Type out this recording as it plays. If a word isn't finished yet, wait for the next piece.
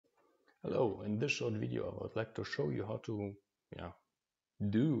Hello, in this short video I would like to show you how to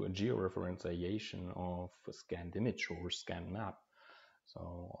do a georeferenciation of a scanned image or scanned map.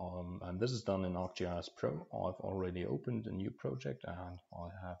 And this is done in ArcGIS Pro. I've already opened a new project and I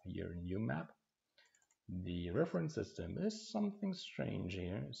have here a new map. The reference system is something strange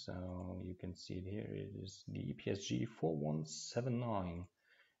here, so you can see it here. It is the EPSG 4179,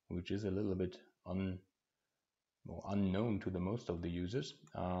 which is a little bit unknown to the most of the users.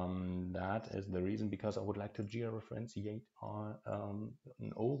 That is the reason because I would like to georeferenciate an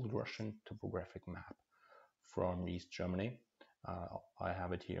old Russian topographic map from East Germany. I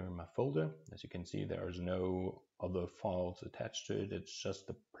have it here in my folder. As you can see, there is no other files attached to it. It's just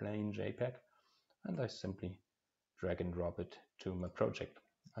a plain JPEG, and I simply drag and drop it to my project.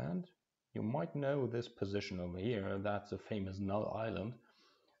 And you might know this position over here. That's a famous Null Island.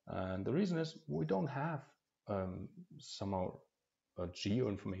 And the reason is we don't have somehow geo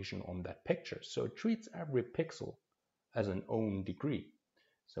information on that picture. So it treats every pixel as an own degree.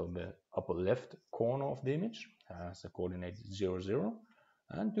 So the upper left corner of the image has a coordinate 0, 0.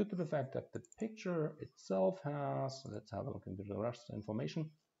 And due to the fact that the picture itself has, let's have a look into the rest information,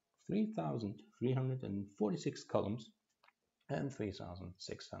 3,346 columns and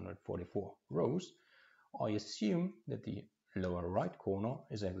 3,644 rows, I assume that the lower right corner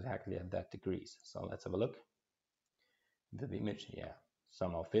is exactly at that degrees. So let's have a look. The image,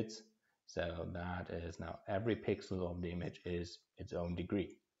 somehow fits. So that is now every pixel of the image is its own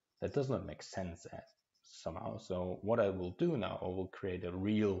degree. That does not make sense somehow. So what I will do now, I will create a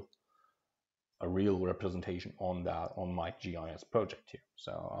real representation on my GIS project here.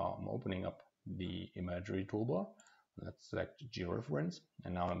 So I'm opening up the imagery toolbar. Let's select georeference,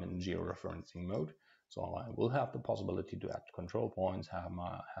 and now I'm in georeferencing mode. So I will have the possibility to add control points,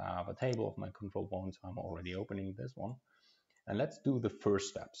 have a table of my control points. I'm already opening this one. And let's do the first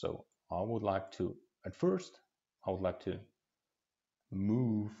step. So I would like to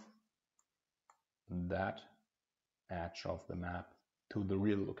move that edge of the map to the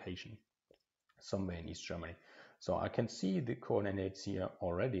real location, somewhere in East Germany. So I can see the coordinates here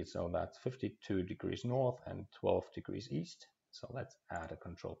already. So that's 52 degrees north and 12 degrees east. So let's add a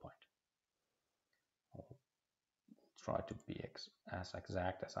control point. I'll try to be as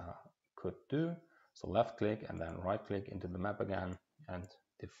exact as I could do. So left click and then right click into the map again and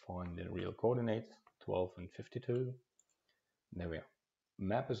define the real coordinates, 12 and 52. There we are.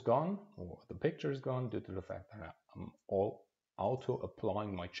 Map is gone, or the picture is gone, due to the fact that I'm auto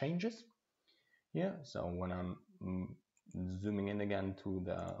applying my changes. Yeah, so when I'm zooming in again to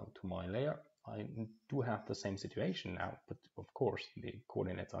my layer, I do have the same situation now, but of course the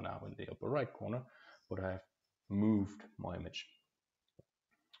coordinates are now in the upper right corner, but I have moved my image.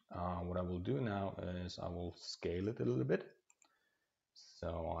 What I will do now is I will scale it a little bit.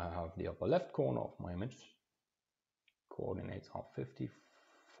 So I have the upper left corner of my image. Coordinates are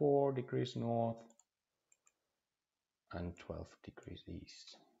 54 degrees north and 12 degrees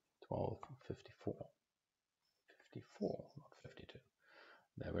east. 12, 54. 54, not 52.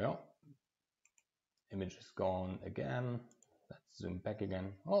 There we are. Image is gone again. Let's zoom back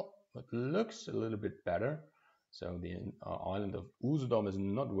again. Oh, it looks a little bit better. So the island of Usedom is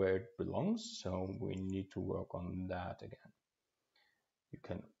not where it belongs, so we need to work on that again. You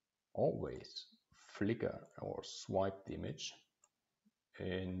can always flicker or swipe the image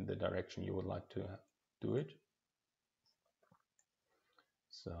in the direction you would like to do it.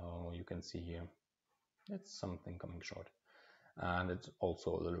 So you can see here, it's something coming short. And it's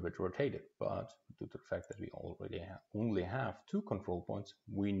also a little bit rotated, but due to the fact that we already only have 2 control points,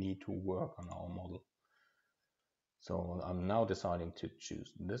 we need to work on our model. So I'm now deciding to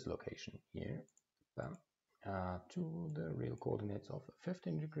choose this location here, to the real coordinates of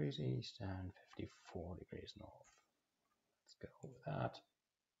 15 degrees east and 54 degrees north. Let's go with that.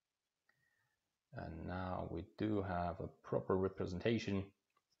 And now we do have a proper representation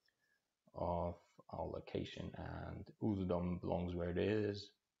of our location, and Usedom belongs where it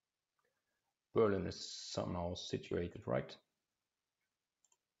is. Berlin is somehow situated right.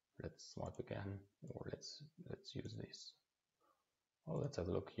 Let's swipe again, or let's use this. Well, let's have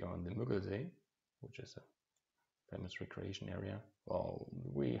a look here on the Müggelsee, which is a famous recreation area. Well,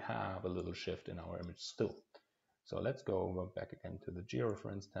 we have a little shift in our image still. So let's go over back again to the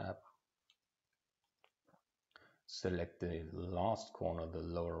georeference tab. Select the last corner, the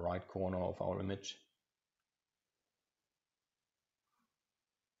lower right corner of our image.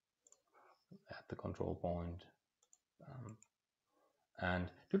 Add the control point.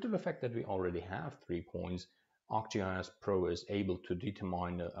 And due to the fact that we already have 3 points, ArcGIS Pro is able to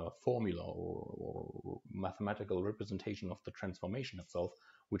determine a formula or mathematical representation of the transformation itself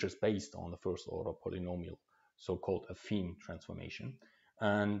which is based on the first order polynomial, so-called affine transformation.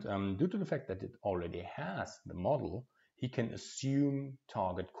 And due to the fact that it already has the model, he can assume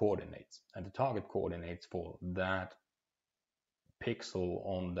target coordinates. And the target coordinates for that pixel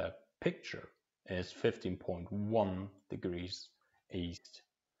on the picture is 15.1 degrees east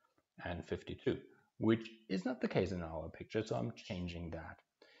and 52, which is not the case in our picture, so I'm changing that.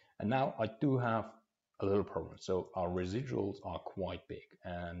 And now I do have a little problem. So our residuals are quite big,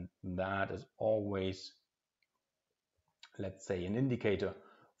 and that is always, let's say, an indicator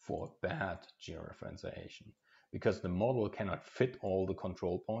for bad georeferenciation, because the model cannot fit all the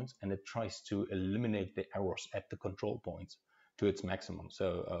control points, and it tries to eliminate the errors at the control points to its maximum,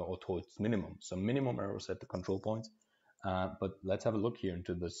 or to its minimum. So minimum errors at the control points. But let's have a look here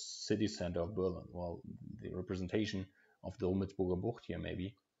into the city center of Berlin. Well, the representation of the Ulmetsburger Bucht here,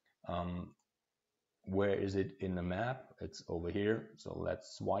 maybe. Where is it in the map? It's over here. So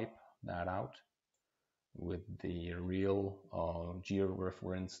let's swipe that out with the real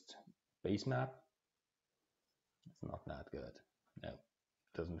georeferenced base map. It's not that good. No,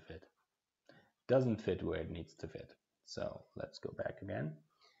 doesn't fit. Doesn't fit where it needs to fit. So let's go back again.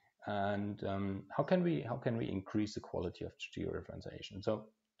 And how can we increase the quality of georeferenciation? So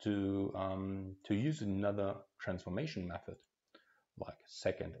to use another transformation method, like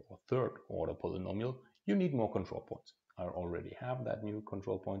second or third order polynomial, you need more control points. I already have that new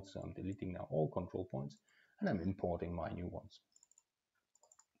control points, so I'm deleting now all control points, and I'm importing my new ones.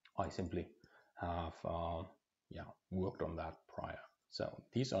 I simply have worked on that prior. So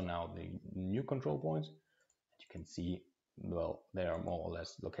these are now the new control points. You can see, well, they are more or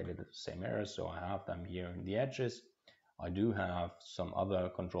less located in the same area, so I have them here in the edges. I do have some other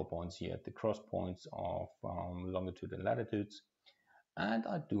control points here at the cross points of longitude and latitudes. And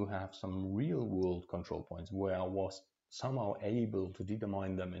I do have some real world control points where I was somehow able to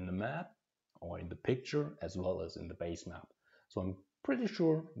determine them in the map or in the picture as well as in the base map. So I'm pretty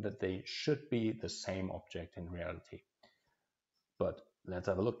sure that they should be the same object in reality. But let's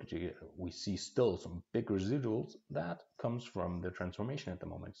have a look. We see still some big residuals. That comes from the transformation at the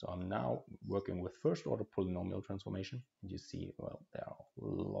moment. So I'm now working with first order polynomial transformation. You see, well, there are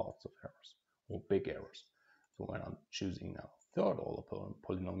lots of errors or big errors. So when I'm choosing now third order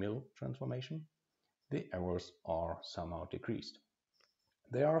polynomial transformation, the errors are somehow decreased.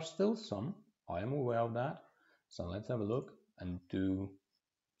 There are still some, I am aware of that. So let's have a look and do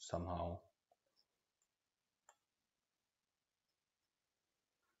somehow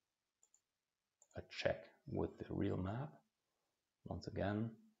a check with the real map. Once again,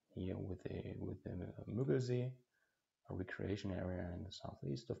 here with the Müggelsee, a recreation area in the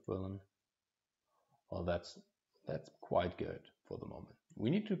southeast of Berlin. Well, that's quite good for the moment. We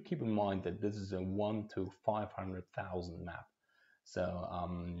need to keep in mind that this is a 1 to 500,000 map. So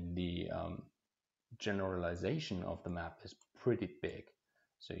the generalization of the map is pretty big.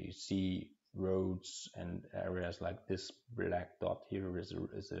 So you see roads and areas like this black dot here is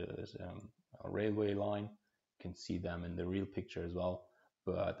a railway line. You can see them in the real picture as well,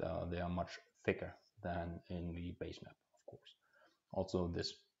 but they are much thicker than in the base map, of course. Also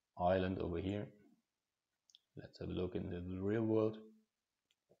this island over here. Let's have a look in the real world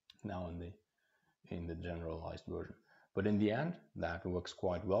now in the generalized version. But in the end, that works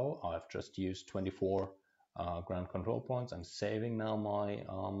quite well. I've just used 24 ground control points. I'm saving now my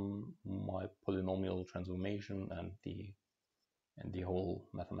my polynomial transformation and the whole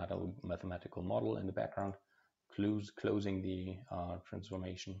mathematical model in the background, closing the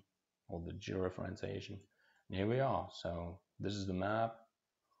transformation or the georeferenciation. And here we are. So this is the map.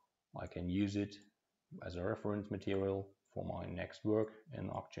 I can use it as a reference material for my next work in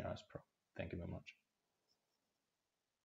ArcGIS Pro. Thank you very much.